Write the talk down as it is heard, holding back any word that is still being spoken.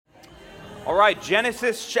All right,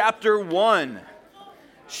 Genesis chapter 1.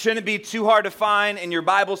 Shouldn't be too hard to find in your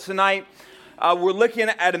Bibles tonight. We're looking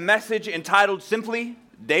at a message entitled simply,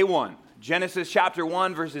 Day 1. Genesis chapter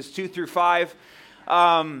 1, verses 2 through 5.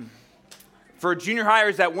 For junior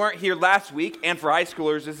hires that weren't here last week, and for high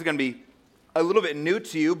schoolers, this is going to be a little bit new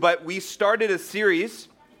to you, but we started a series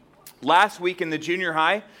last week in the junior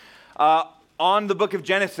high on the book of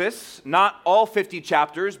Genesis, not all 50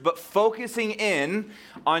 chapters, but focusing in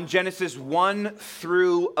on Genesis 1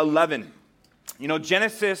 through 11. You know,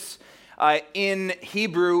 Genesis in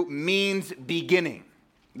Hebrew means beginning.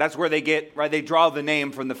 That's where they get, right? They draw the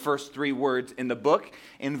name from the first three words in the book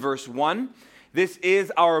in verse 1. This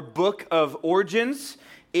is our book of origins.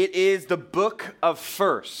 It is the book of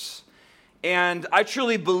firsts. And I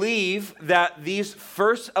truly believe that these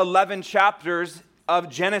first 11 chapters of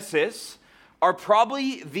Genesis are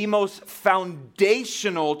probably the most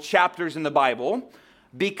foundational chapters in the Bible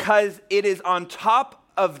because it is on top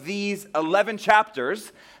of these 11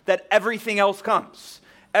 chapters that everything else comes.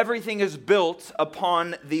 Everything is built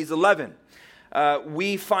upon these 11.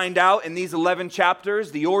 We find out in these 11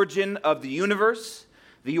 chapters the origin of the universe,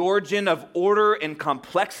 the origin of order and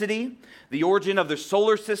complexity, the origin of the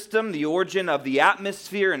solar system, the origin of the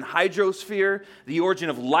atmosphere and hydrosphere, the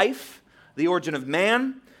origin of life, the origin of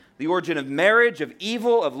man, the origin of marriage, of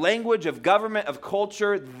evil, of language, of government, of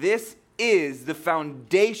culture. This is the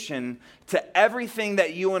foundation to everything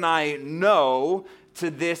that you and I know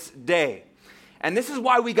to this day. And this is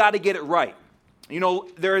why we got to get it right. You know,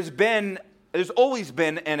 there's always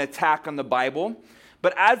been an attack on the Bible,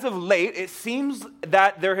 but as of late, it seems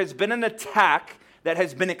that there has been an attack that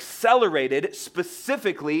has been accelerated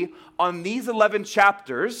specifically on these 11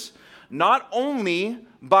 chapters, not only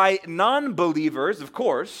by non-believers, of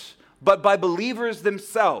course, but by believers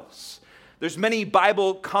themselves. There's many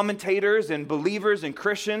Bible commentators and believers and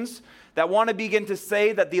Christians that want to begin to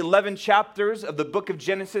say that the 11 chapters of the book of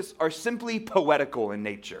Genesis are simply poetical in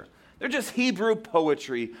nature. They're just Hebrew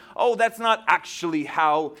poetry. Oh, that's not actually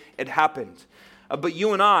how it happened. But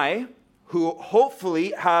you and I, who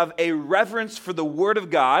hopefully have a reverence for the Word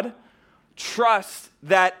of God, trust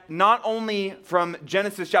that not only from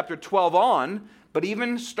Genesis chapter 12 on, but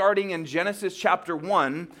even starting in Genesis chapter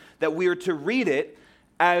 1, that we are to read it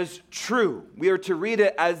as true. We are to read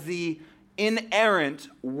it as the inerrant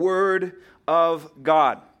Word of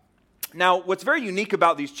God. Now, what's very unique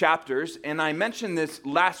about these chapters, and I mentioned this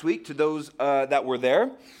last week to those that were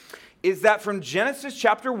there, is that from Genesis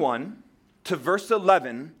chapter 1 to verse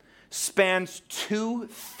 11 spans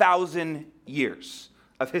 2,000 years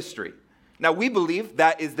of history. Now, we believe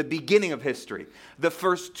that is the beginning of history. The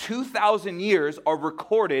first 2,000 years are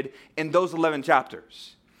recorded in those 11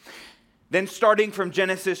 chapters. Then starting from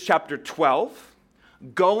Genesis chapter 12,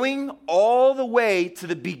 going all the way to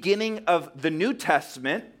the beginning of the New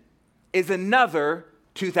Testament is another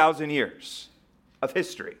 2,000 years of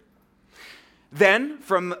history. Then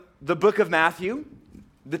from the book of Matthew,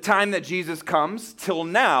 the time that Jesus comes, till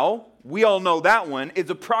now, we all know that one, is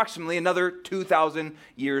approximately another 2,000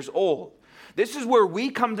 years old. This is where we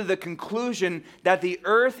come to the conclusion that the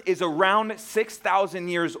earth is around 6,000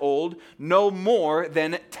 years old, no more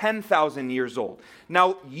than 10,000 years old.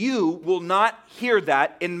 Now, you will not hear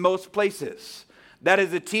that in most places. That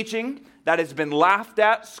is a teaching that has been laughed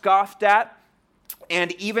at, scoffed at,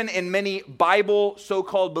 and even in many Bible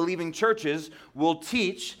so-called believing churches will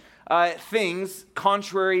teach things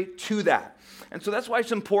contrary to that. And so that's why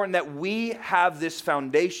it's important that we have this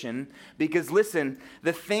foundation, because listen,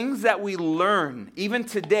 the things that we learn, even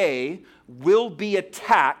today, will be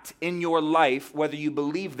attacked in your life, whether you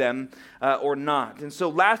believe them or not. And so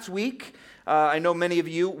last week, I know many of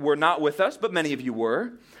you were not with us, but many of you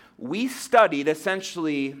were. We studied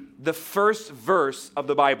essentially the first verse of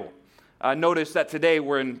the Bible. Notice that today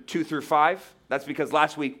we're in 2 through 5. That's because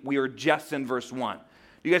last week we were just in verse 1.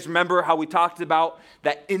 Do you guys remember how we talked about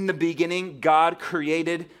that in the beginning, God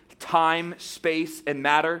created time, space, and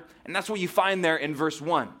matter? And that's what you find there in verse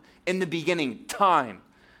 1. In the beginning, time.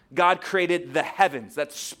 God created the heavens,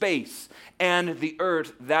 that's space, and the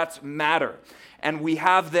earth, that's matter. And we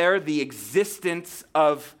have there the existence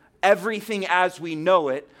of everything as we know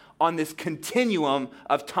it on this continuum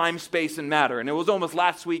of time, space, and matter. And it was almost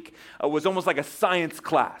last week, was almost like a science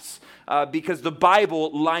class. Because the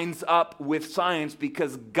Bible lines up with science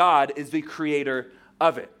because God is the creator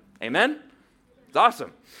of it. Amen? It's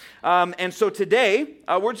awesome. And so today,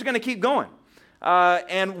 we're just going to keep going.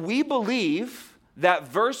 And we believe that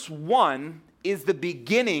verse 1 is the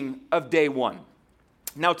beginning of day 1.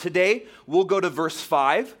 Now today, we'll go to verse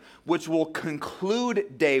 5, which will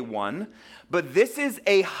conclude day 1. But this is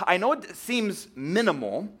I know it seems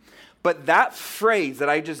minimal, But that phrase that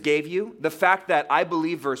I just gave you, the fact that I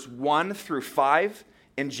believe verse 1 through 5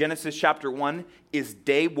 in Genesis chapter 1 is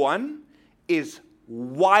day one, is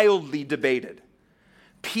wildly debated.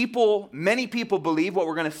 Many people believe what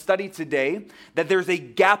we're going to study today, that there's a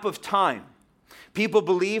gap of time. People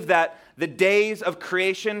believe that the days of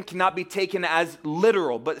creation cannot be taken as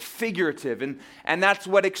literal, but figurative. And that's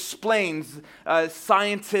what explains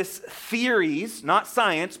scientists' theories, not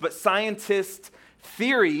science, but scientists'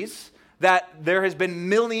 theories that there has been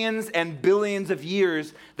millions and billions of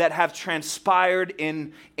years that have transpired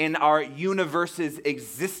in our universe's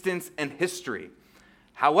existence and history.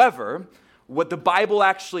 However, what the Bible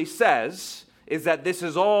actually says is that this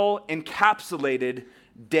is all encapsulated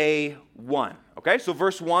day one. Okay, so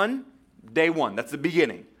verse 1, day 1, that's the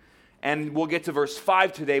beginning. And we'll get to verse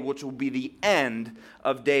 5 today, which will be the end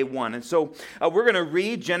of day 1. And so we're going to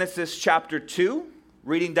read Genesis chapter 2,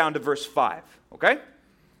 reading down to verse 5. Okay?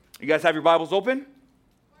 You guys have your Bibles open?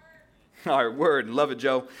 Word. All right, word. Love it,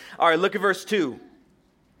 Joe. All right, look at verse 2.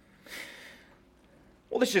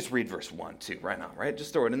 Well, let's just read verse 1, too, right now, right?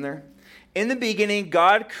 Just throw it in there. In the beginning,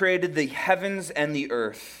 God created the heavens and the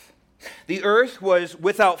earth. The earth was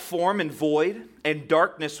without form and void, and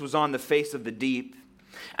darkness was on the face of the deep.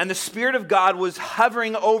 And the Spirit of God was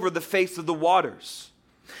hovering over the face of the waters.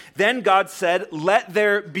 Then God said, "Let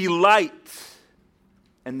there be light."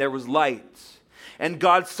 And there was light. And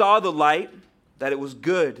God saw the light, that it was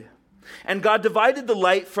good. And God divided the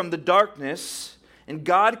light from the darkness, and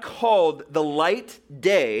God called the light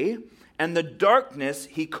day, and the darkness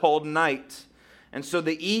he called night. And so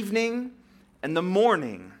the evening and the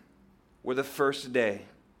morning were the first day.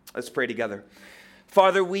 Let's pray together.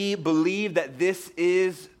 Father, we believe that this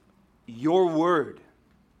is your word.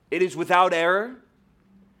 It is without error.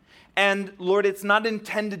 And Lord, it's not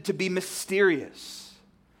intended to be mysterious.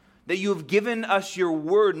 That you have given us your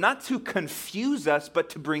word not to confuse us,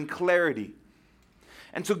 but to bring clarity.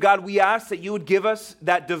 And so, God, we ask that you would give us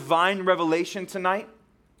that divine revelation tonight,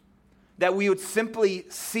 that we would simply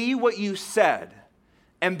see what you said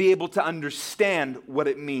and be able to understand what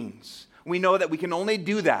it means. We know that we can only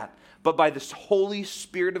do that, but by this Holy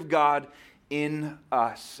Spirit of God in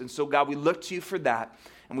us. And so, God, we look to you for that,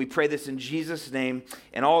 and we pray this in Jesus' name,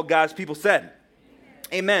 and all God's people said,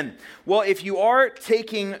 Amen. Well, if you are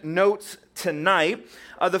taking notes tonight,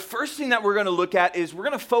 the first thing that we're going to look at is we're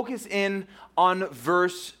going to focus in on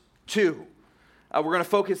verse 2. We're going to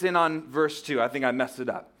focus in on verse 2. I think I messed it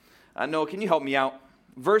up. Noah, can you help me out?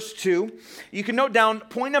 Verse 2. You can note down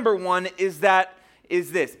point number 1 is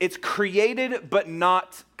this. It's created but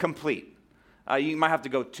not complete. You might have to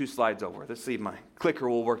go 2 slides over. Let's see if my clicker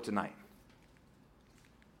will work tonight.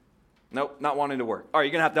 Nope, not wanting to work. All right,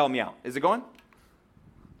 you're going to have to help me out. Is it going?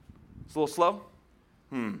 It's a little slow?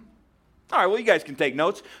 All right, well, you guys can take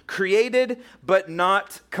notes. Created but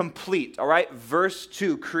not complete, all right? Verse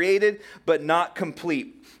 2, created but not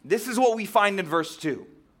complete. This is what we find in verse 2.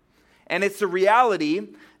 And it's the reality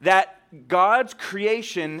that God's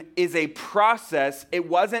creation is a process. It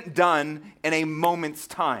wasn't done in a moment's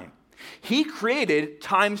time. He created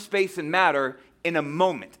time, space, and matter in a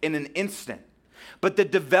moment, in an instant. But the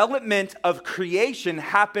development of creation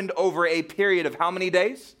happened over a period of how many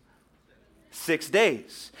days? 6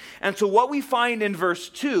 days. And so what we find in verse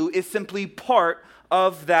 2 is simply part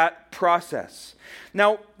of that process.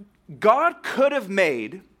 Now, God could have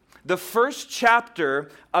made the first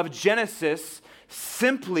chapter of Genesis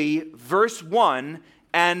simply verse 1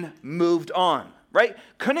 and moved on, right?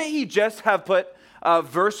 Couldn't he just have put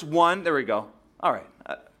verse 1, there we go. All right,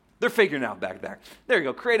 they're figuring out back there. There you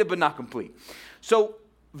go, created but not complete. So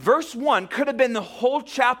verse 1 could have been the whole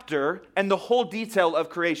chapter and the whole detail of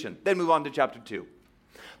creation. Then move on to chapter 2.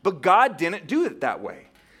 But God didn't do it that way.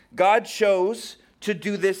 God chose to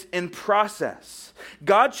do this in process.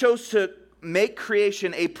 God chose to make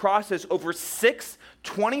creation a process over 6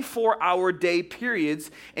 24-hour day periods,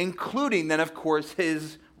 including then, of course,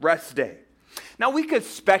 his rest day. Now, we could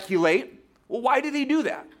speculate, well, why did he do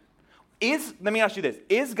that? Let me ask you this.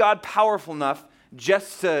 Is God powerful enough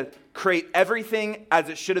just to create everything as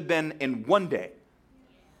it should have been in one day?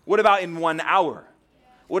 What about in 1 hour?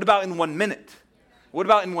 What about in 1 minute? What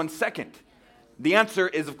about in 1 second? The answer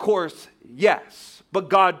is, of course, yes. But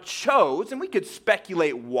God chose, and we could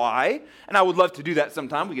speculate why, and I would love to do that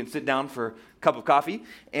sometime. We can sit down for a cup of coffee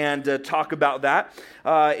and talk about that.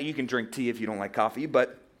 You can drink tea if you don't like coffee,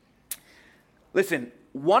 but listen,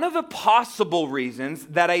 one of the possible reasons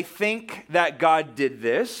that I think that God did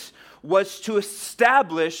this was to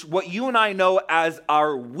establish what you and I know as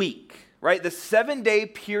our week, right? The 7-day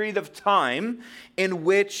period of time in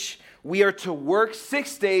which we are to work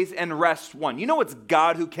 6 days and rest one. You know it's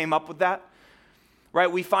God who came up with that?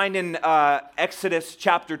 Right? We find in Exodus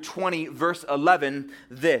chapter 20, verse 11,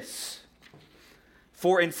 this.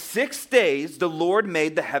 For in 6 days the Lord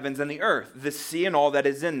made the heavens and the earth, the sea and all that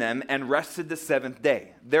is in them, and rested the seventh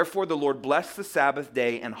day. Therefore the Lord blessed the Sabbath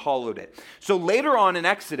day and hallowed it. So later on in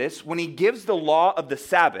Exodus, when he gives the law of the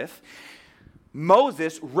Sabbath,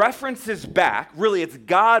 Moses references back, really it's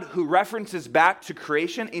God who references back to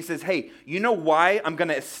creation. He says, hey, you know why I'm going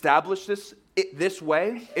to establish this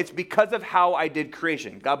way? It's because of how I did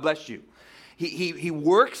creation. God bless you. He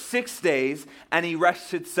worked 6 days and he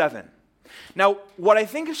rested 7. Now, what I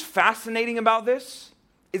think is fascinating about this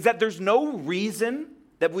is that there's no reason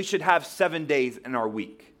that we should have 7 days in our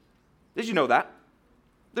week. Did you know that?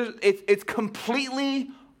 It's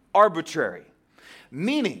completely arbitrary.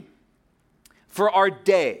 Meaning, for our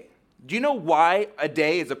day, do you know why a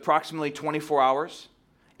day is approximately 24 hours?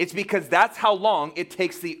 It's because that's how long it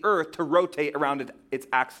takes the earth to rotate around its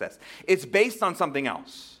axis. It's based on something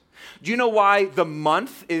else. Do you know why the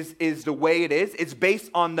month is the way it is? It's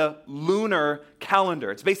based on the lunar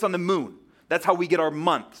calendar. It's based on the moon. That's how we get our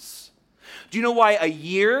months. Do you know why a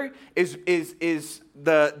year is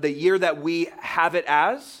the year that we have it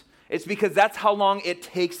as? It's because that's how long it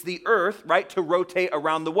takes the earth, right, to rotate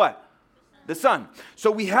around the what? The sun.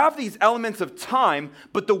 So we have these elements of time,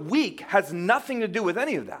 but the week has nothing to do with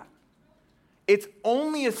any of that. It's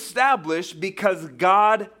only established because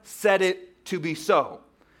God said it to be so.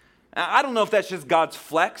 I don't know if that's just God's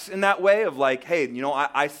flex in that way of like, hey, you know,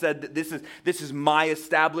 I said that this is my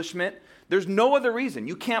establishment. There's no other reason.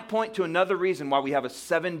 You can't point to another reason why we have a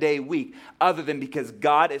 7-day week other than because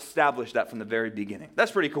God established that from the very beginning.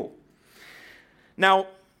 That's pretty cool. Now,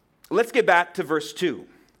 let's get back to verse 2.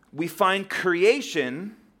 We find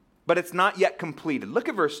creation, but it's not yet completed. Look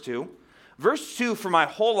at verse 2. Verse 2 for my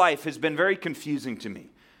whole life has been very confusing to me.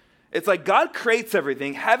 It's like God creates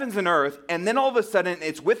everything, heavens and earth, and then all of a sudden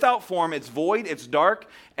it's without form, it's void, it's dark,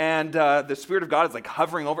 and the Spirit of God is like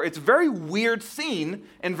hovering over. It's a very weird scene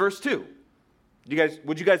in verse 2.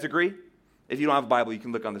 Would you guys agree? If you don't have a Bible, you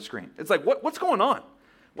can look on the screen. It's like, what's going on?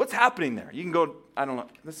 What's happening there? You can go, I don't know.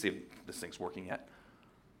 Let's see if this thing's working yet.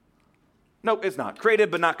 No, it's not. Created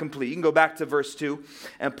but not complete. You can go back to verse 2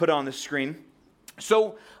 and put it on the screen.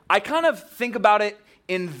 So I kind of think about it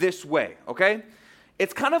in this way, okay?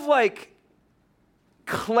 It's kind of like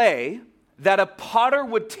clay that a potter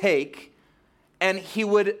would take and he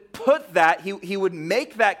would put that, he would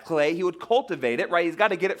make that clay, he would cultivate it, right? He's got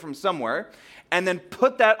to get it from somewhere, and then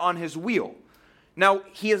put that on his wheel. Now,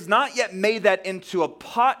 he has not yet made that into a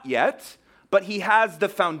pot yet, but he has the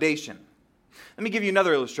foundation. Let me give you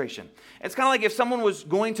another illustration. It's kind of like if someone was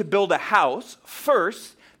going to build a house,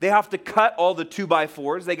 first, they have to cut all the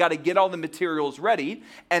 2x4s, they got to get all the materials ready,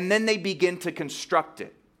 and then they begin to construct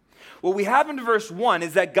it. What we have in verse 1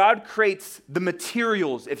 is that God creates the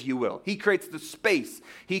materials, if you will. He creates the space.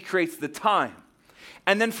 He creates the time.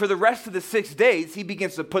 And then for the rest of the 6 days, he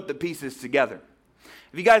begins to put the pieces together.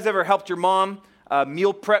 Have you guys ever helped your mom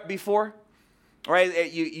meal prep before?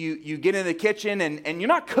 Right? You get in the kitchen and you're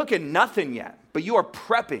not cooking nothing yet, but you are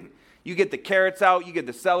prepping. You get the carrots out, you get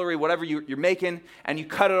the celery, whatever you're making, and you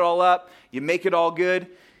cut it all up, you make it all good.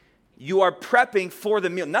 You are prepping for the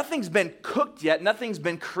meal. Nothing's been cooked yet, nothing's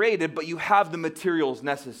been created, but you have the materials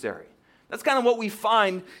necessary. That's kind of what we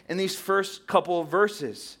find in these first couple of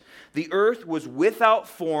verses. The earth was without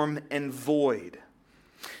form and void.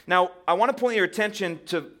 Now, I want to point your attention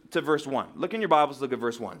to verse 1. Look in your Bibles, look at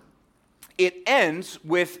verse 1. It ends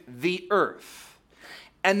with the earth.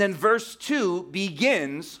 And then verse 2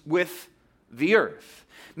 begins with the earth,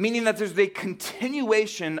 meaning that there's a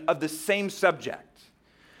continuation of the same subject.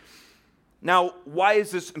 Now, why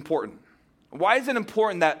is this important? Why is it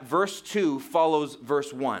important that verse 2 follows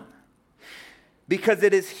verse 1? Because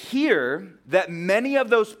it is here that many of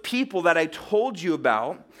those people that I told you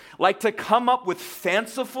about like to come up with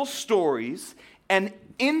fanciful stories and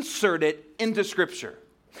insert it into Scripture.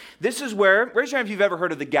 This is where, raise your hand if you've ever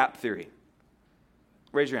heard of the gap theory.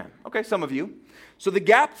 Raise your hand. Okay, some of you. So the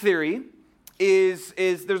gap theory is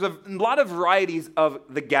there's a lot of varieties of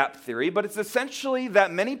the gap theory, but it's essentially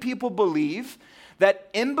that many people believe that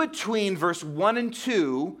in between verse 1 and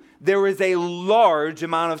 2, there is a large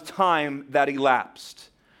amount of time that elapsed.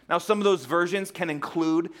 Now, some of those versions can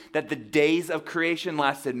include that the days of creation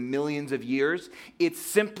lasted millions of years. It's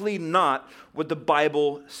simply not what the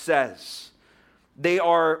Bible says. They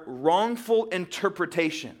are wrongful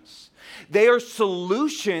interpretations. They are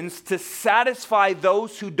solutions to satisfy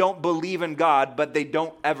those who don't believe in God, but they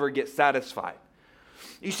don't ever get satisfied.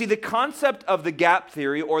 You see, the concept of the gap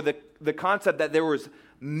theory, or the concept that there was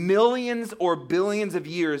millions or billions of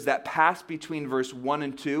years that pass between verse 1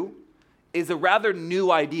 and 2 is a rather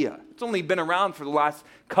new idea. It's only been around for the last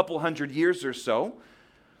couple hundred years or so.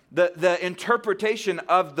 The interpretation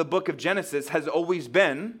of the book of Genesis has always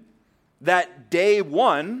been that day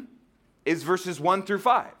 1 is verses 1 through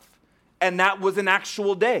 5. And that was an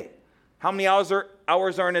actual day. How many hours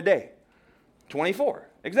are in a day? 24,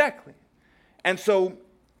 exactly. And so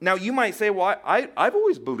now you might say, well, I've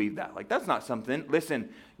always believed that. Like, that's not something. Listen,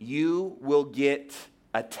 you will get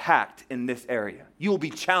attacked in this area. You will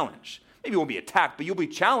be challenged. Maybe you won't be attacked, but you'll be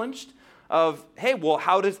challenged of, hey, well,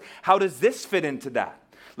 how does this fit into that?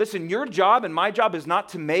 Listen, your job and my job is not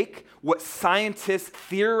to make what scientists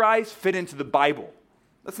theorize fit into the Bible.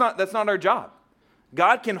 That's not our job.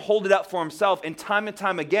 God can hold it up for himself, and time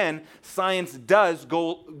again, science does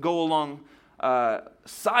go along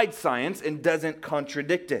side science and doesn't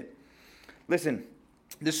contradict it. Listen,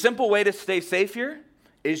 the simple way to stay safe here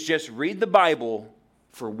is just read the Bible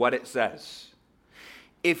for what it says.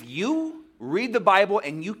 If you read the Bible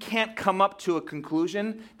and you can't come up to a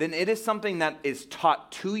conclusion, then it is something that is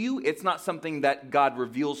taught to you. It's not something that God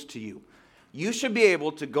reveals to you. You should be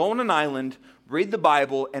able to go on an island, read the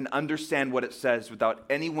Bible, and understand what it says without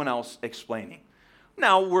anyone else explaining.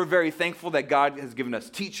 Now, we're very thankful that God has given us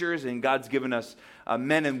teachers and God's given us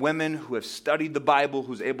men and women who have studied the Bible,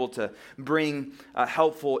 who's able to bring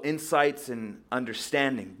helpful insights and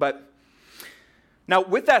understanding. But now,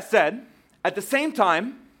 with that said, at the same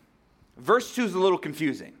time, verse 2 is a little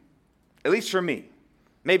confusing, at least for me.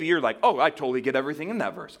 Maybe you're like, oh, I totally get everything in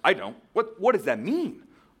that verse. I don't. What does that mean?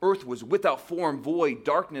 Earth was without form, void,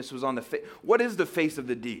 darkness was on the face. What is the face of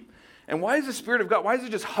the deep? And why is the Spirit of God, why is it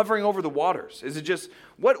just hovering over the waters? Is it just,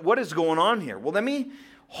 what is going on here? Well, let me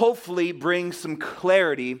hopefully bring some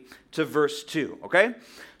clarity to verse 2, okay?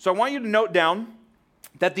 So I want you to note down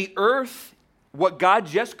that the earth, what God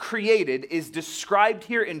just created, is described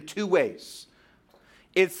here in two ways.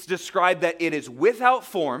 It's described that it is without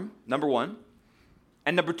form, number one,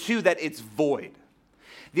 and number two, that it's void.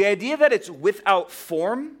 The idea that it's without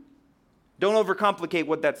form, don't overcomplicate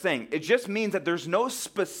what that's saying. It just means that there's no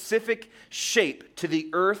specific shape to the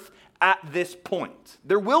earth at this point.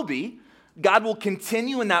 There will be. God will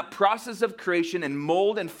continue in that process of creation and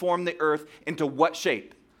mold and form the earth into what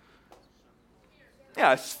shape?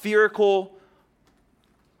 Yeah, a spherical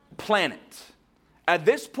planet. At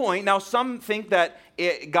this point, now some think that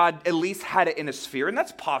God at least had it in a sphere, and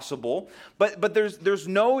that's possible, but there's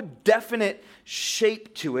no definite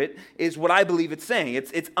shape to it, is what I believe it's saying.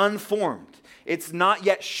 It's unformed. It's not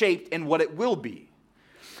yet shaped in what it will be.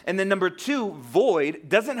 And then number two, void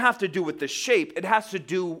doesn't have to do with the shape. It has to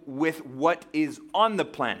do with what is on the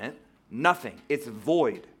planet. Nothing. It's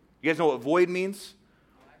void. You guys know what void means?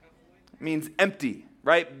 It means empty,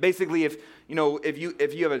 right? Basically, if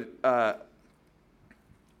you have a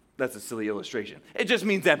that's a silly illustration. It just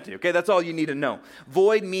means empty, okay? That's all you need to know.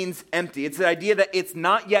 Void means empty. It's the idea that it's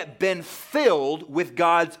not yet been filled with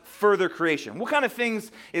God's further creation. What kind of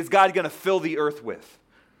things is God going to fill the earth with?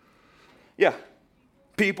 Yeah.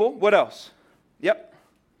 People. What else? Yep.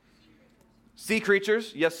 Sea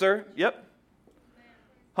creatures. Yes, sir. Yep.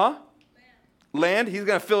 Huh? Land. He's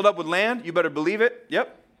going to fill it up with land. You better believe it.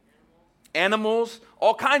 Yep. Animals.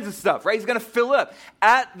 All kinds of stuff, right? He's going to fill it up.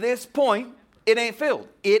 At this point, it ain't filled.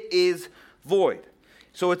 It is void.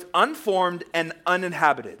 So it's unformed and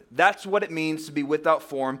uninhabited. That's what it means to be without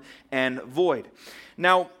form and void.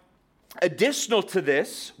 Now, additional to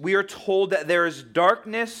this, we are told that there is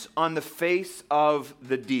darkness on the face of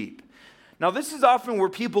the deep. Now, this is often where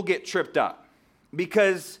people get tripped up,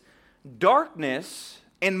 because darkness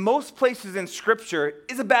in most places in Scripture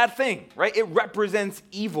is a bad thing, right? It represents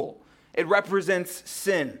evil. It represents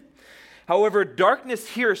sin. However, darkness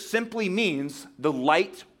here simply means the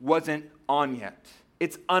light wasn't on yet.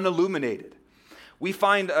 It's unilluminated. We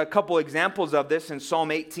find a couple examples of this in Psalm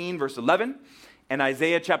 18, verse 11, and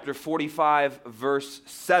Isaiah chapter 45, verse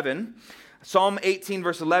 7. Psalm 18,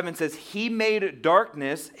 verse 11 says, "He made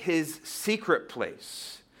darkness his secret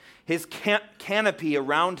place. His canopy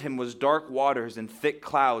around him was dark waters and thick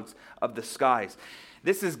clouds of the skies."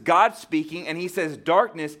 This is God speaking, and he says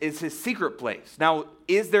darkness is his secret place. Now,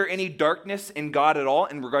 is there any darkness in God at all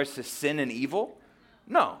in regards to sin and evil?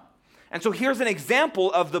 No. And so here's an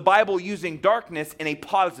example of the Bible using darkness in a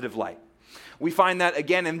positive light. We find that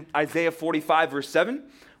again in Isaiah 45, verse 7,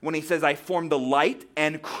 when he says, "I form the light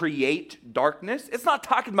and create darkness." It's not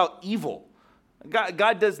talking about evil.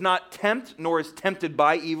 God does not tempt, nor is tempted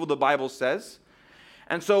by evil, the Bible says.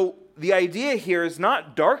 And so the idea here is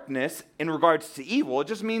not darkness in regards to evil. It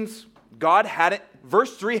just means God hadn't,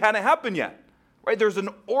 verse 3 hadn't happened yet, right? There's an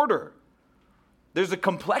order. There's a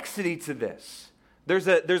complexity to this. There's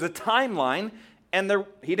a timeline, and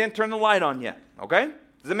he didn't turn the light on yet, okay?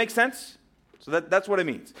 Does that make sense? So that's what it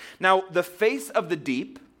means. Now, the face of the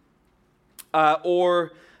deep,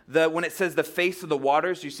 when it says the face of the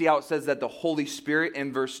waters, you see how it says that the Holy Spirit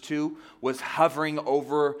in verse 2 was hovering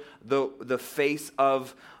over the face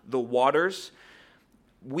of the waters.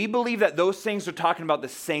 We believe that those things are talking about the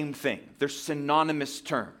same thing. They're synonymous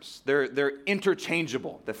terms. They're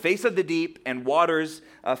interchangeable. The face of the deep and waters,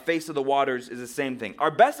 face of the waters is the same thing.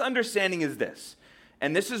 Our best understanding is this.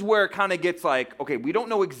 And this is where it kind of gets like, okay, we don't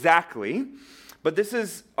know exactly, but this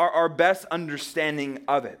is our best understanding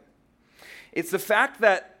of it. It's the fact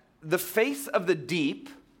that the face of the deep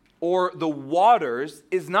or the waters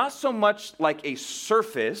is not so much like a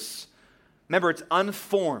surface. Remember, it's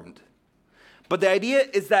unformed. But the idea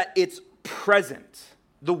is that it's present.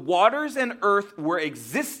 The waters and earth were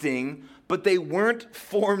existing, but they weren't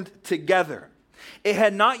formed together. It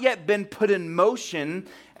had not yet been put in motion,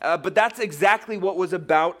 but that's exactly what was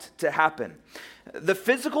about to happen. The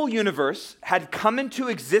physical universe had come into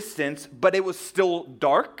existence, but it was still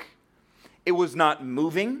dark. It was not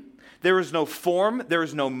moving. There was no form. There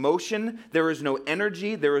was no motion. There was no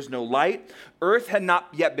energy. There was no light. Earth had not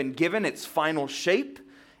yet been given its final shape.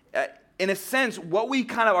 In a sense, what we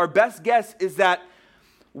our best guess is that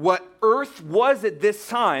what Earth was at this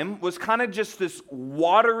time was kind of just this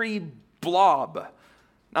watery blob.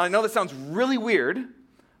 Now, I know that sounds really weird,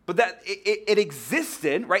 but that it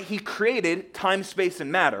existed, right? He created time, space,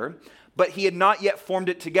 and matter, but he had not yet formed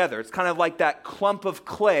it together. It's kind of like that clump of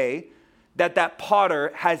clay that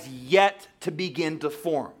potter has yet to begin to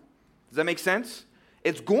form. Does that make sense?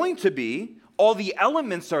 It's going to be. All the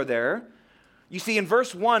elements are there. You see, in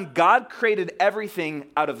verse 1, God created everything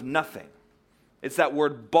out of nothing. It's that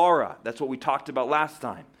word bara. That's what we talked about last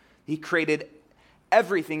time. He created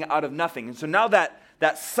everything out of nothing. And so now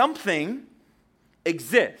that something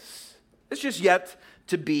exists, it's just yet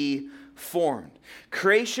to be formed.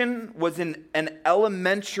 Creation was in an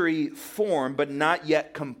elementary form, but not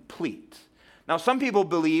yet complete. Now, some people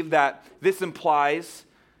believe that this implies,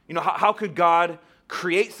 how could God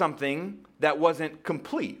create something that wasn't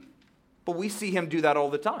complete? But we see him do that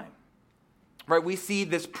all the time, right? We see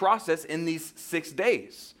this process in these 6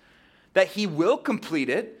 days, that he will complete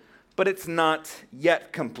it, but it's not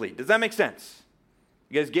yet complete. Does that make sense?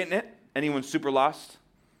 You guys getting it? Anyone super lost?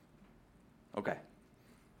 Okay.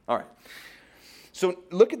 All right. So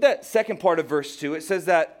look at that second part of verse 2. It says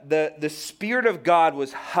that the Spirit of God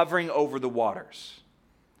was hovering over the waters.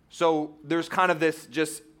 So there's kind of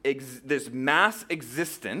this mass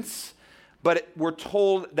existence, but we're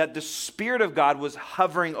told that the Spirit of God was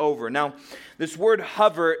hovering over. Now, this word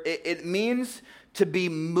hover, it means to be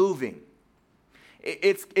moving.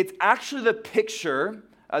 It's actually the picture,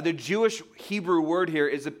 the Jewish Hebrew word here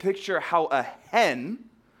is a picture how a hen,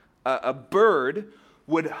 a bird,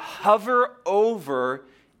 would hover over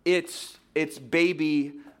its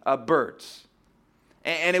baby birds.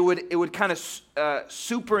 And it would kind of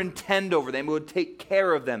superintend over them. It would take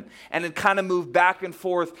care of them. And it kind of move back and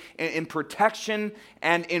forth in protection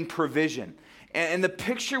and in provision. And the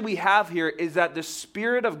picture we have here is that the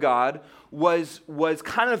Spirit of God was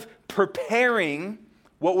kind of preparing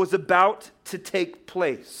what was about to take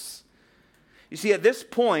place. You see, at this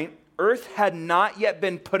point, Earth had not yet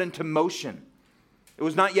been put into motion. It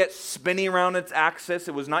was not yet spinning around its axis.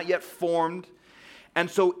 It was not yet formed. And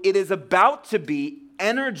so it is about to be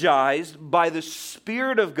energized by the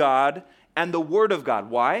Spirit of God and the Word of God.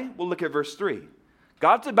 Why? We'll look at verse 3.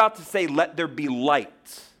 God's about to say, let there be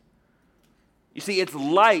light. You see, it's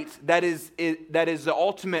light that is the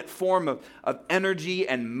ultimate form of energy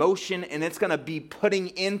and motion, and it's going to be putting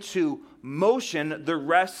into motion the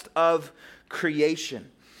rest of creation.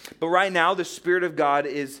 But right now, the Spirit of God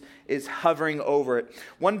is hovering over it.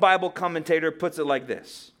 One Bible commentator puts it like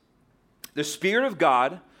this. The Spirit of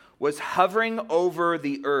God was hovering over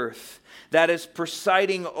the earth, that is,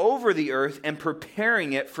 presiding over the earth and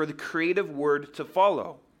preparing it for the creative word to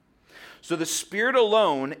follow. So the Spirit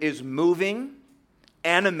alone is moving,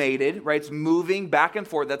 animated, right? It's moving back and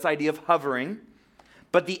forth. That's the idea of hovering.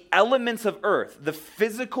 But the elements of earth, the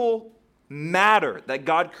physical matter that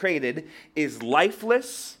God created, is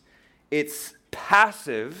lifeless, it's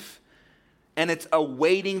passive, and it's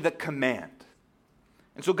awaiting the command.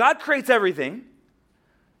 And so God creates everything.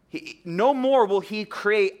 No more will he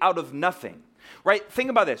create out of nothing, right? Think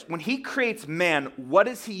about this. When he creates man, what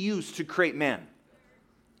does he use to create man?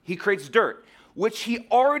 He creates dirt, which he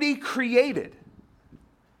already created.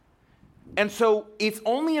 And so it's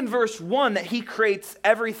only in verse 1 that he creates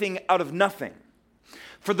everything out of nothing.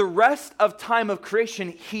 For the rest of time of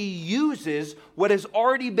creation, he uses what has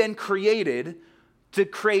already been created to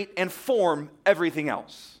create and form everything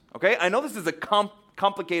else. Okay? I know this is a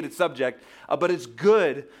complicated subject, but it's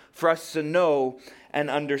good for us to know and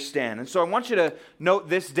understand. And so I want you to note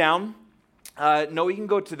this down. No, we can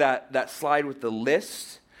go to that slide with the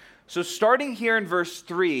list. So starting here in verse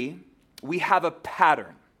 3, we have a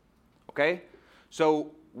pattern. Okay?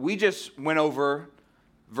 So we just went over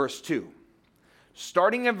verse 2.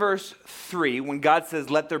 Starting in verse 3, when God says,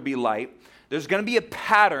 let there be light, there's going to be a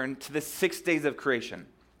pattern to the 6 days of creation.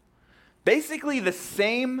 Basically, the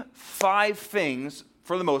same 5 things,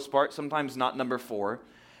 for the most part, sometimes not number 4,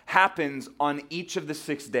 happens on each of the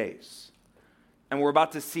 6 days. And we're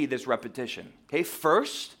about to see this repetition. Okay,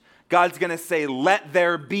 first, God's going to say, let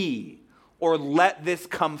there be, or let this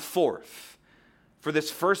come forth. For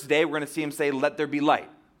this first day, we're going to see him say, let there be light.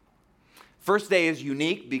 First day is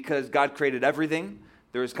unique because God created everything.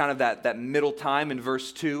 There is kind of that middle time in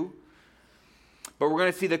verse 2. But we're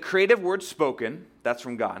going to see the creative word spoken. That's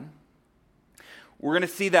from God. We're going to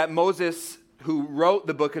see that Moses, who wrote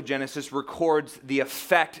the book of Genesis, records the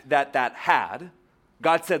effect that had.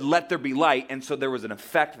 God said, let there be light, and so there was an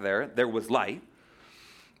effect there. There was light.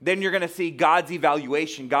 Then you're going to see God's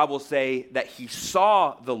evaluation. God will say that he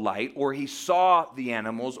saw the light, or he saw the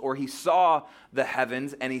animals, or he saw the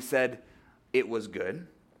heavens, and he said, it was good.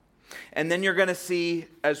 And then you're going to see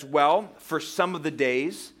as well, for some of the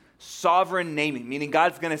days, sovereign naming, meaning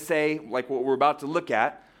God's going to say, like what we're about to look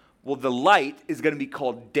at, well, the light is going to be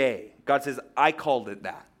called day. God says, I called it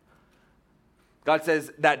that. God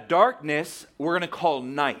says that darkness, we're going to call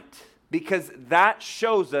night, because that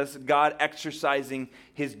shows us God exercising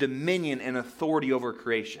his dominion and authority over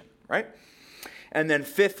creation, right? And then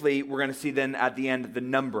fifthly, we're going to see then at the end the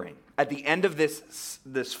numbering. At the end of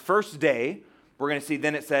this first day, we're going to see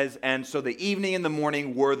then it says, and so the evening and the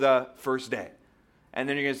morning were the first day. And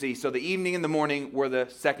then you're going to see, so the evening and the morning were the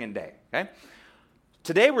second day, okay?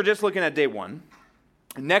 Today we're just looking at day 1.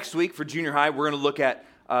 Next week for junior high, we're going to look at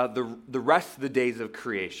the rest of the days of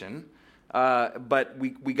creation. But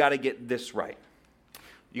we got to get this right.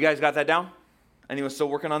 You guys got that down? Anyone still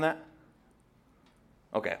working on that?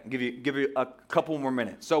 Okay, I'll give you a couple more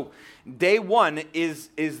minutes. So day 1 is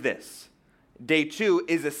this. Day 2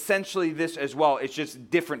 is essentially this as well. It's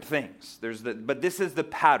just different things. But this is the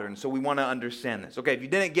pattern, so we want to understand this. Okay, if you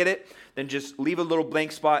didn't get it, then just leave a little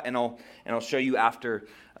blank spot, and I'll show you after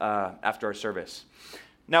our service.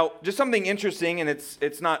 Now, just something interesting, and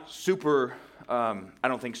it's not super, I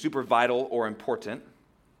don't think super vital or important.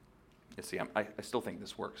 Let's see, I still think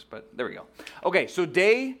this works, but there we go. Okay, so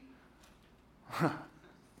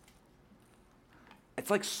it's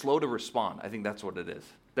like slow to respond. I think that's what it is.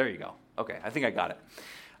 There you go. Okay, I think I got it.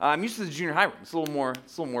 I'm used to the junior high room. It's a little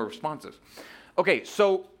more responsive. Okay,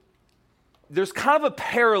 so there's kind of a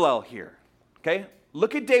parallel here. Okay,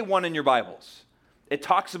 look at day 1 in your Bibles. It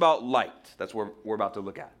talks about light. That's what we're about to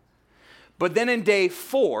look at. But then in day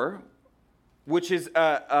 4, which is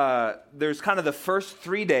there's kind of the first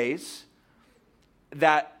 3 days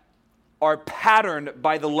that are patterned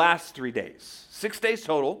by the last 3 days. 6 days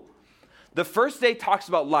total. The first day talks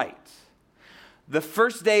about light. The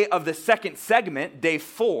first day of the second segment, day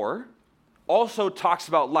 4, also talks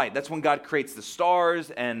about light. That's when God creates the stars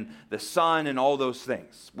and the sun and all those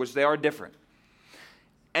things, which they are different.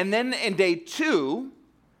 And then in day 2,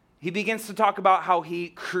 he begins to talk about how he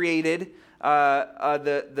created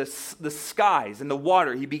the skies and the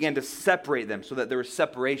water. He began to separate them so that there was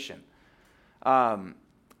separation. And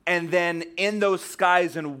then in those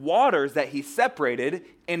skies and waters that he separated,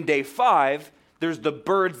 in day 5, there's the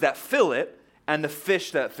birds that fill it and the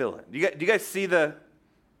fish that fill it. Do you guys see the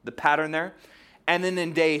pattern there? And then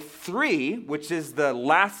in day 3, which is the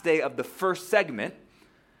last day of the first segment,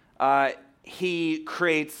 he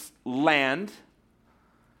creates land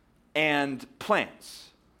and plants.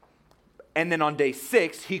 And then on day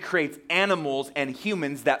 6, he creates animals and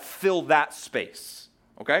humans that fill that space.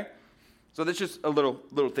 Okay? So that's just a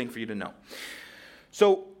little thing for you to know.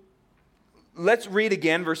 So let's read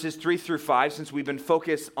again verses 3 through 5, since we've been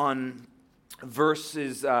focused on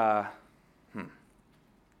verses...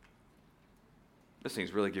 This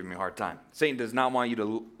thing's really giving me a hard time. Satan does not want you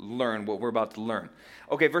to learn what we're about to learn.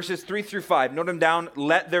 Okay, verses 3 through 5. Note them down.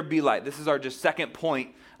 Let there be light. This is our just second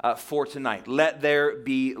point for tonight. Let there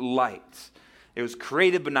be light. It was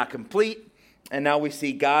created but not complete. And now we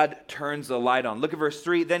see God turns the light on. Look at verse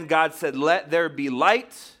 3. Then God said, let there be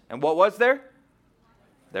light. And what was there?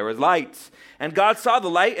 There was light. And God saw the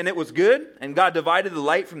light, and it was good. And God divided the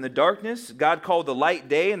light from the darkness. God called the light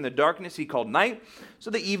day, and the darkness he called night. So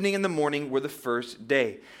the evening and the morning were the first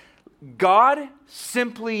day. God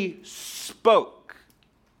simply spoke.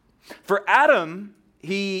 For Adam,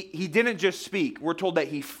 he didn't just speak. We're told that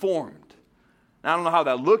he formed. Now, I don't know how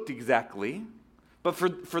that looked exactly, but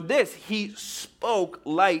for this, he spoke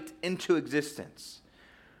light into existence,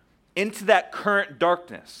 into that current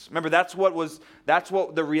darkness. Remember, that's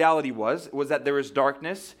what the reality was that there was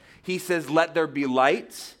darkness. He says, let there be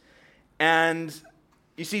light. And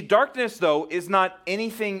you see, darkness, though, is not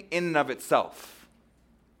anything in and of itself.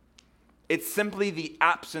 It's simply the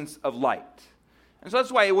absence of light. And so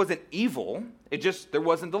that's why it wasn't evil. There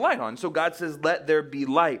wasn't the light on. So God says, let there be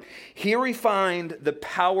light. Here we find the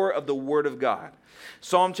power of the Word of God.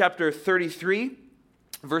 Psalm chapter 33,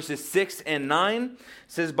 verses 6 and 9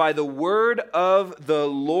 says, by the word of the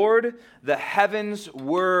Lord the heavens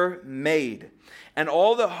were made, and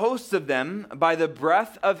all the hosts of them by the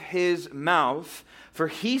breath of his mouth. For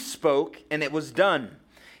he spoke, and it was done.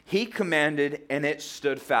 He commanded, and it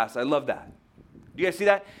stood fast. I love that. Do you guys see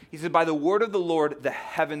that? He said, by the word of the Lord, the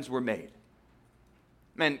heavens were made.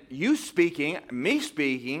 Man, you speaking, me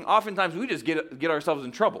speaking, oftentimes we just get ourselves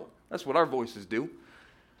in trouble. That's what our voices do.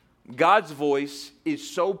 God's voice is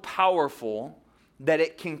so powerful that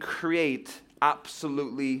it can create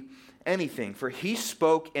absolutely anything. For he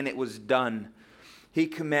spoke, and it was done. He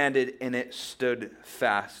commanded, and it stood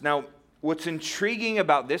fast. Now, what's intriguing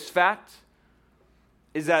about this fact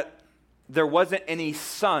is that there wasn't any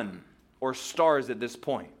sun or stars at this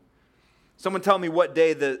point. Someone tell me what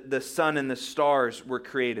day the sun and the stars were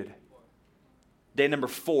created. Day number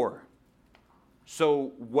 4.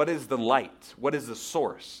 So what is the light? What is the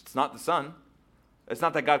source? It's not the sun. It's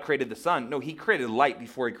not that God created the sun. No, he created light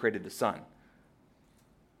before he created the sun.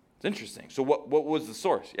 It's interesting. So what was the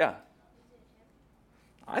source? Yeah.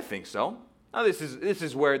 I think so. Now this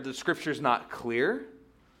is where the scripture is not clear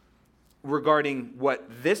regarding what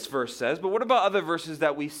this verse says, but what about other verses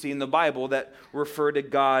that we see in the Bible that refer to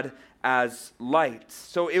God as light?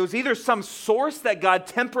 So it was either some source that God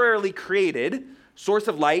temporarily created, source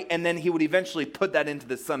of light, and then he would eventually put that into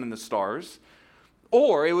the sun and the stars,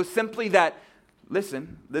 or it was simply that,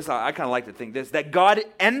 listen, this I kind of like to think this, that God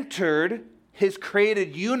entered his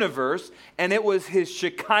created universe, and it was his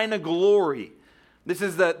Shekinah glory. This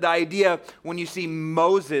is the idea when you see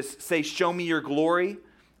Moses say, show me your glory.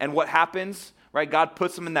 And what happens, right? God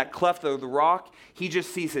puts him in that cleft of the rock. He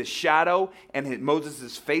just sees his shadow, and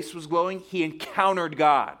Moses' face was glowing. He encountered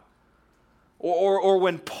God. Or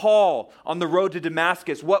when Paul, on the road to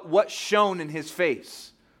Damascus, what shone in his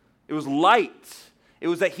face? It was light. It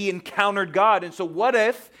was that he encountered God. And so what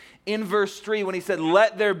if, in verse 3, when he said,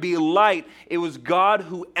 let there be light, it was God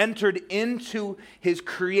who entered into his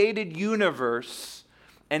created universe,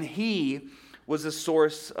 and he was the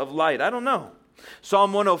source of light? I don't know.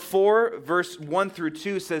 Psalm 104, verse 1 through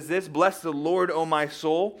 2 says this, bless the Lord, O my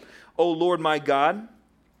soul, O Lord my God.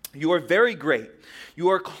 You are very great. You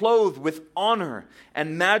are clothed with honor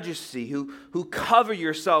and majesty, who cover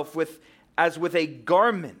yourself as with a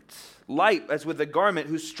garment, light as with a garment,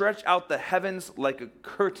 who stretch out the heavens like a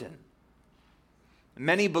curtain.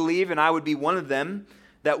 Many believe, and I would be one of them,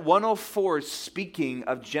 that 104 is speaking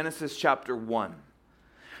of Genesis chapter 1.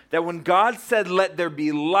 That when God said, let there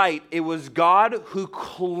be light, it was God who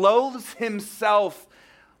clothes himself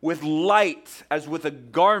with light as with a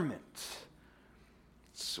garment.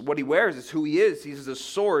 It's what he wears, is who he is. He's the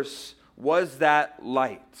source, was that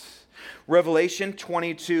light. Revelation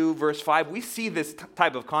 22, verse 5, we see this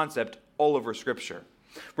type of concept all over Scripture.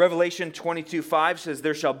 Revelation 22:5 says,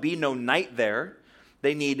 there shall be no night there.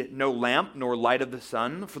 They need no lamp nor light of the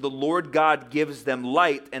sun, for the Lord God gives them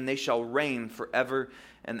light, and they shall reign forever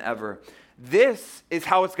and ever. This is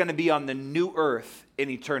how it's going to be on the new earth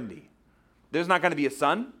in eternity. There's not going to be a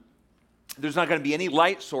sun. There's not going to be any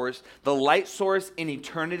light source. The light source in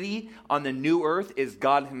eternity on the new earth is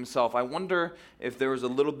God himself. I wonder if there was a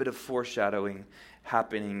little bit of foreshadowing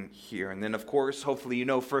happening here. And then, of course, hopefully you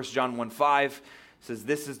know 1 John 1:5 says,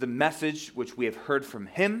 this is the message which we have heard from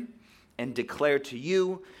him and declare to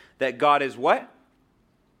you, that God is what?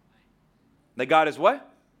 That God is what?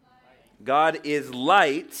 God is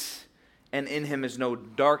light, and in him is no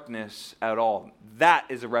darkness at all. That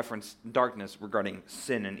is a reference, darkness, regarding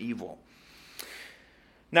sin and evil.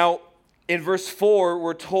 Now, in verse 4,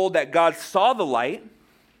 we're told that God saw the light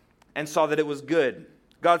and saw that it was good.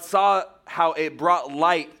 God saw how it brought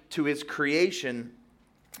light to his creation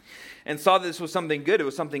and saw that this was something good. It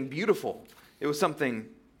was something beautiful. It was something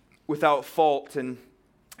without fault. And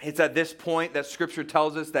it's at this point that Scripture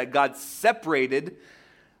tells us that God separated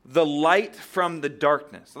the light from the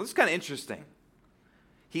darkness. So this is kind of interesting.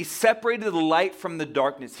 He separated the light from the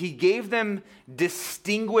darkness. He gave them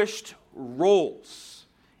distinguished roles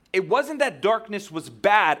It wasn't that darkness was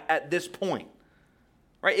bad at this point,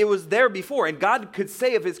 right? It was there before, and God could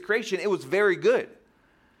say of his creation, it was very good.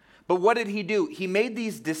 But what did he do? He made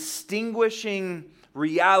these distinguishing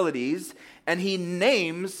realities, and he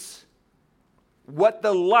names what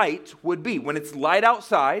the light would be. When it's light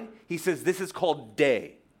outside, he says this is called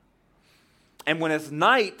day. And when it's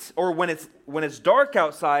night, or when it's dark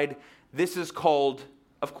outside, this is called,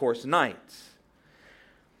 of course, night.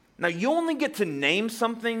 Now, you only get to name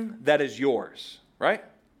something that is yours, right?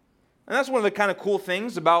 And that's one of the kind of cool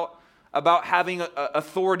things about having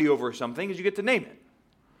authority over something is you get to name it,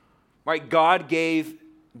 right? God gave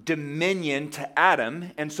dominion to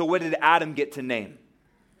Adam, and so what did Adam get to name?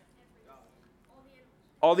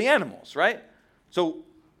 All the animals, right? So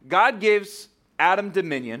God gives Adam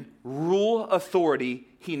dominion, rule, authority,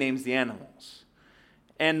 he names the animals.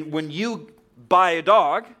 And when you buy a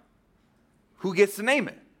dog, who gets to name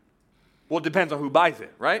it? Well, it depends on who buys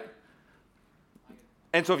it, right?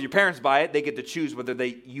 And so if your parents buy it, they get to choose whether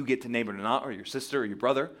you get to name it or not, or your sister or your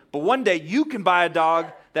brother. But one day you can buy a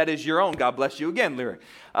dog that is your own. God bless you again, Lyric.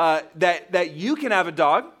 That you can have a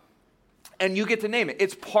dog and you get to name it.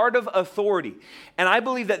 It's part of authority. And I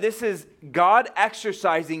believe that this is God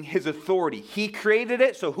exercising his authority. He created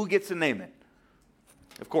it, so who gets to name it?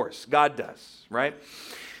 Of course, God does, right?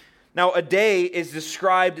 Now, a day is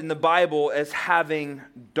described in the Bible as having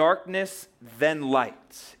darkness, then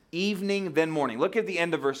light, evening, then morning. Look at the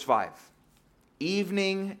end of verse 5.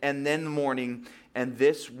 Evening and then morning, and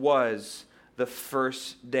this was the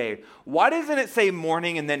first day. Why doesn't it say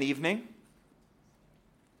morning and then evening?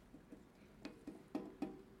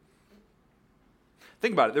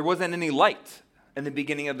 Think about it. There wasn't any light in the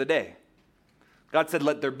beginning of the day. God said,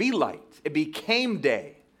 let there be light. It became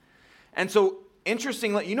day. And so,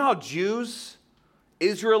 interestingly, you know how Jews,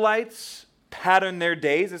 Israelites, pattern their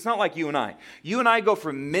days? It's not like you and I. You and I go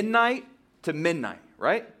from midnight to midnight,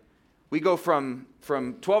 right? We go from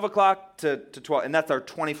 12 o'clock to 12, and that's our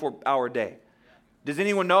 24-hour day. Does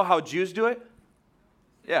anyone know how Jews do it?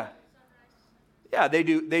 Yeah. Yeah, they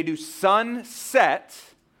do sunset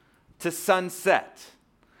to sunset.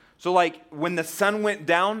 So like when the sun went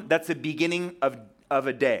down, that's the beginning of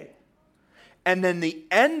a day. And then the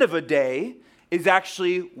end of a day is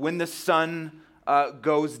actually when the sun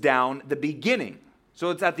goes down, the beginning.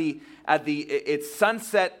 So it's it's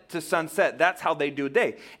sunset to sunset. That's how they do a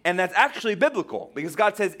day. And that's actually biblical because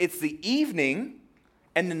God says it's the evening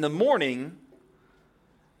and then the morning,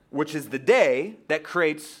 which is the day, that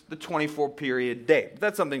creates the 24-period day.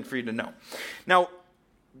 That's something for you to know. Now,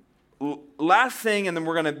 last thing, and then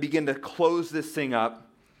we're going to begin to close this thing up.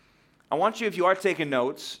 I want you, if you are taking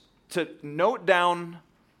notes, to note down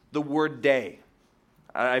the word day.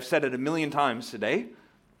 I've said it a million times today.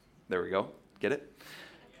 There we go. Get it?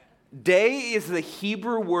 Day is the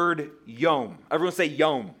Hebrew word yom. Everyone say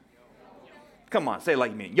yom. Come on, say it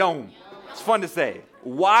like me. Yom. It's fun to say.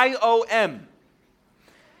 Y-O-M.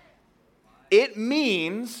 It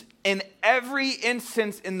means, in every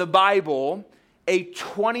instance in the Bible, a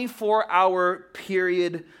 24-hour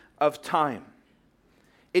period of time.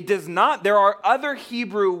 It does not, there are other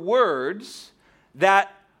Hebrew words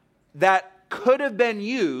that could have been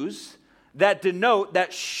used that denote,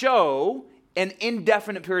 that show an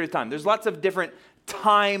indefinite period of time. There's lots of different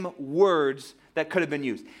time words that could have been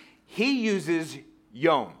used. He uses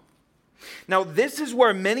yom. Now, this is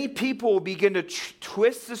where many people begin to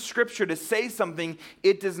twist the scripture to say something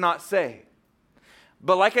it does not say.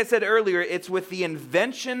 But like I said earlier, it's with the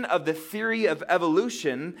invention of the theory of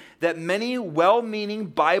evolution that many well-meaning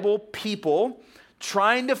Bible people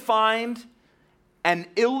trying to find an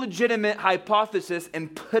illegitimate hypothesis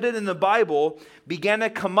and put it in the Bible began to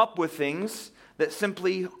come up with things that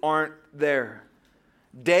simply aren't there.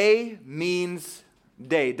 Day means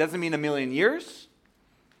day. It doesn't mean a million years.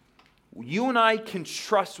 You and I can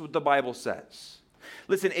trust what the Bible says.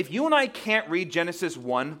 Listen, if you and I can't read Genesis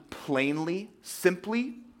 1 plainly,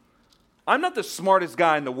 simply, I'm not the smartest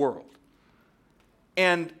guy in the world.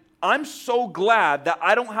 And I'm so glad that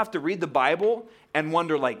I don't have to read the Bible and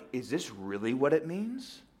wonder, like, is this really what it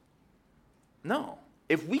means? No.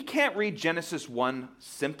 If we can't read Genesis 1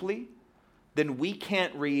 simply, then we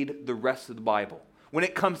can't read the rest of the Bible when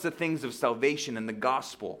it comes to things of salvation and the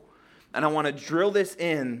gospel. And I want to drill this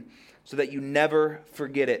in so that you never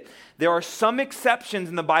forget it. There are some exceptions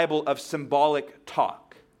in the Bible of symbolic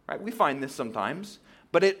talk, right? We find this sometimes,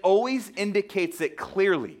 but it always indicates it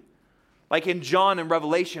clearly. Like in John in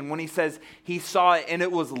Revelation, when he says he saw it and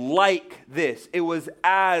it was like this, it was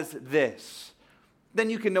as this, then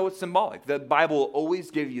you can know it's symbolic. The Bible will always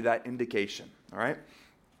give you that indication, all right?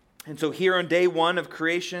 And so here on day one of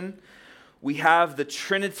creation, we have the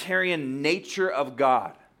Trinitarian nature of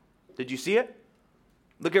God. Did you see it?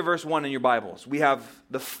 Look at verse 1 in your Bibles. We have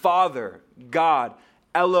the Father, God,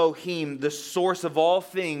 Elohim, the source of all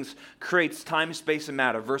things, creates time, space, and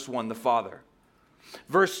matter. Verse 1, the Father.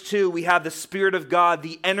 Verse 2, we have the Spirit of God,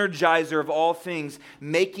 the energizer of all things,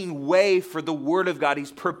 making way for the Word of God.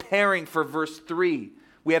 He's preparing for verse 3.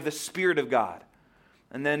 We have the Spirit of God.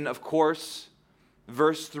 And then, of course,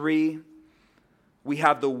 verse 3, we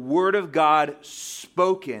have the Word of God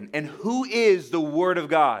spoken. And who is the Word of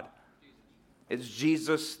God? It's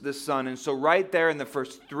Jesus the Son. And so right there in the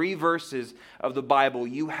first 3 verses of the Bible,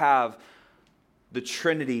 you have the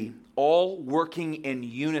Trinity all working in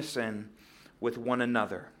unison with one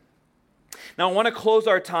another. Now I want to close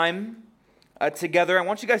our time together. I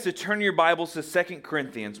want you guys to turn your Bibles to 2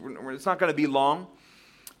 Corinthians. It's not going to be long,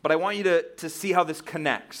 but I want you to see how this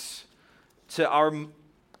connects to our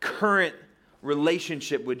current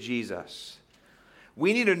relationship with Jesus.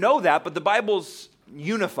 We need to know that, but the Bible's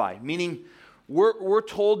unified, meaning we're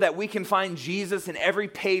told that we can find Jesus in every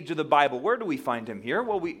page of the Bible. Where do we find him here?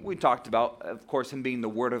 Well, we talked about, of course, him being the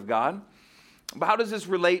Word of God. But how does this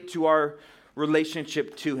relate to our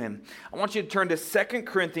relationship to him? I want you to turn to 2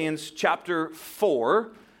 Corinthians chapter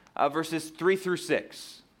 4, verses 3 through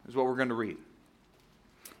 6 is what we're going to read.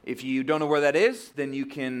 If you don't know where that is, then you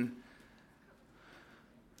can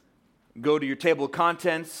go to your table of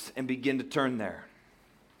contents and begin to turn there.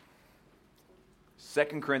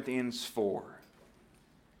 2 Corinthians 4.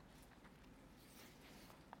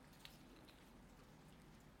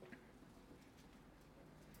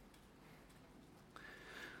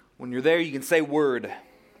 When you're there, you can say word.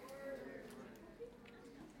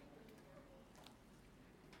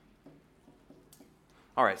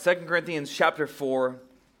 All right, 2 Corinthians chapter 4,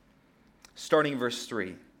 starting verse 3.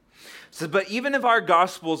 It says, "But even if our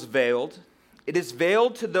gospel is veiled, it is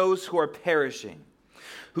veiled to those who are perishing,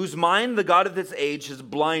 whose mind the God of this age has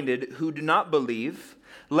blinded, who do not believe,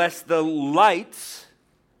 lest the light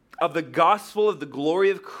of the gospel of the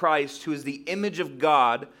glory of Christ, who is the image of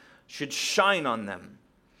God, should shine on them.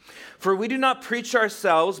 For we do not preach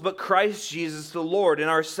ourselves, but Christ Jesus the Lord, and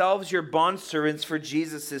ourselves your bondservants for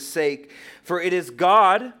Jesus' sake. For it is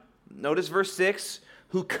God," notice verse 6,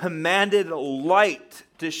 "who commanded light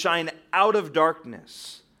to shine out of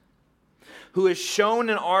darkness, who has shown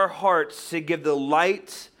in our hearts to give the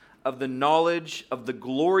light of the knowledge of the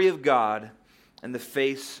glory of God and the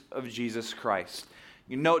face of Jesus Christ."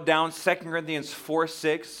 You note down 2 Corinthians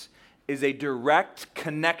 4:6 is a direct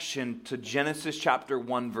connection to Genesis chapter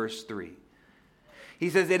 1, verse 3. He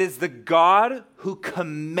says, it is the God who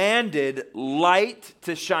commanded light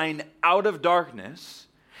to shine out of darkness.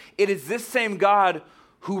 It is this same God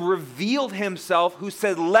who revealed himself, who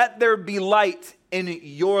said, let there be light in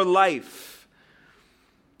your life.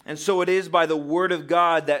 And so it is by the word of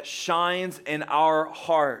God that shines in our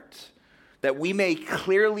heart, that we may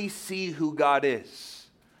clearly see who God is.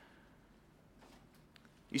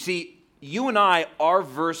 You see, you and I are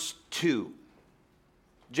verse 2.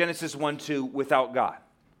 Genesis 1:2, without God.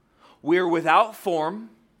 We're without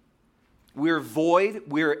form. We're void.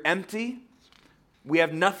 We're empty. We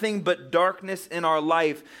have nothing but darkness in our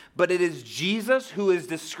life. But it is Jesus who is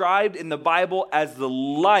described in the Bible as the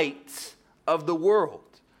light of the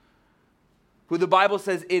world. Who the Bible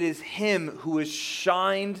says it is him who has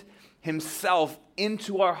shined himself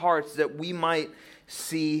into our hearts that we might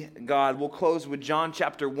see God. We'll close with John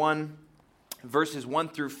chapter 1, verses 1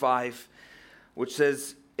 through 5, which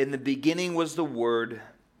says, in the beginning was the Word,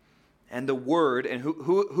 and the Word, and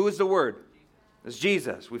who is the Word? It's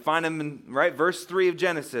Jesus. We find him in verse 3 of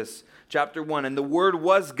Genesis chapter 1. And the Word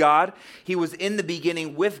was God. He was in the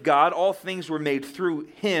beginning with God. All things were made through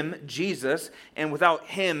him, Jesus, and without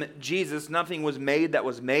him, Jesus, nothing was made that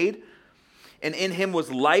was made. And in him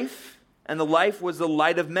was life, and the life was the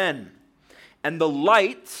light of men. And the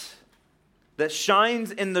light that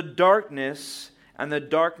shines in the darkness, and the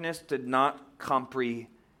darkness did not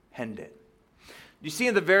comprehend it. You see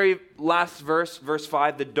in the very last verse, verse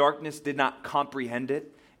 5, the darkness did not comprehend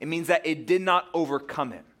it. It means that it did not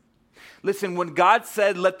overcome it. Listen, when God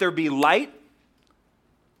said, let there be light,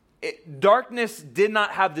 darkness did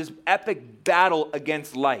not have this epic battle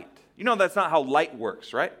against light. You know that's not how light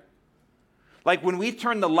works, right? Like when we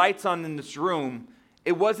turn the lights on in this room,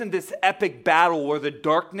 it wasn't this epic battle where the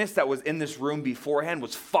darkness that was in this room beforehand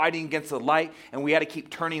was fighting against the light and we had to keep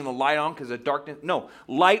turning the light on because of darkness. No,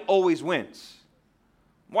 light always wins.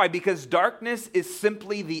 Why? Because darkness is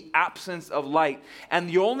simply the absence of light. And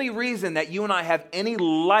the only reason that you and I have any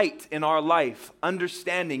light in our life,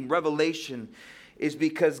 understanding, revelation, is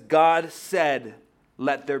because God said,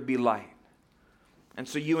 let there be light. And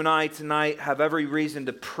so you and I tonight have every reason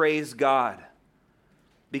to praise God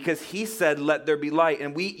because he said, let there be light.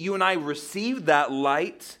 And you and I received that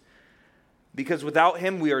light because without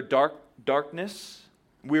him we are darkness.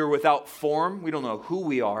 We are without form. We don't know who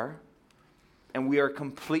we are. And we are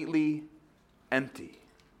completely empty.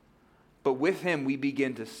 But with him we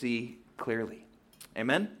begin to see clearly.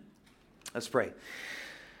 Amen? Let's pray.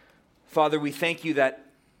 Father, we thank you that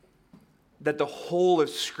the whole of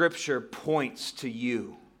Scripture points to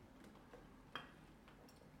you.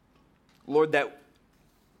 Lord, that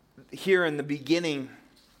here in the beginning,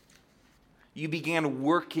 you began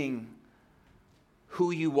working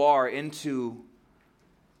who you are into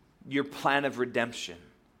your plan of redemption.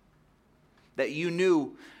 That you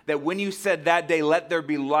knew that when you said that day, let there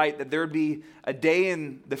be light, that there would be a day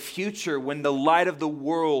in the future when the light of the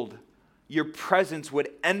world, your presence would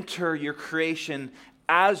enter your creation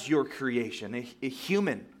as your creation, a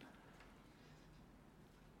human.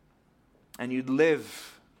 And you'd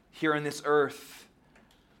live here on this earth.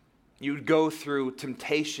 You'd go through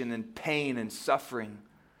temptation and pain and suffering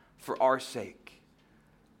for our sake.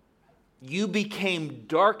 You became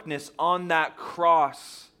darkness on that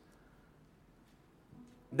cross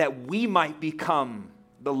that we might become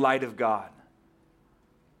the light of God.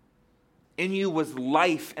 In you was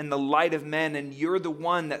life and the light of men, and you're the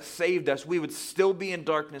one that saved us. We would still be in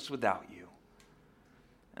darkness without you.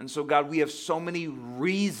 And so, God, we have so many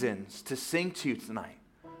reasons to sing to you tonight.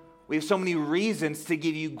 We have so many reasons to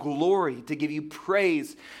give you glory, to give you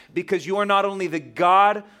praise, because you are not only the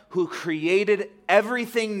God who created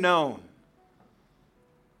everything known,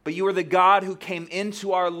 but you are the God who came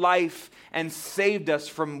into our life and saved us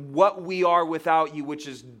from what we are without you, which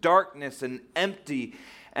is darkness and empty.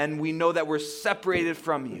 And we know that we're separated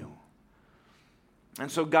from you. And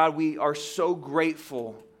so, God, we are so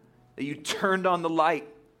grateful that you turned on the light,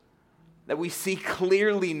 that we see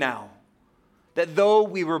clearly now, that though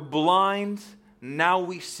we were blind, now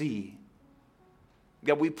we see.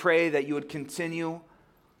 God, we pray that you would continue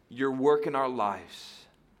your work in our lives,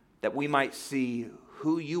 that we might see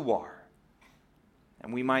who you are,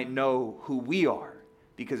 and we might know who we are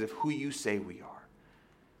because of who you say we are.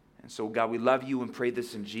 And so, God, we love you and pray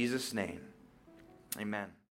this in Jesus' name. Amen.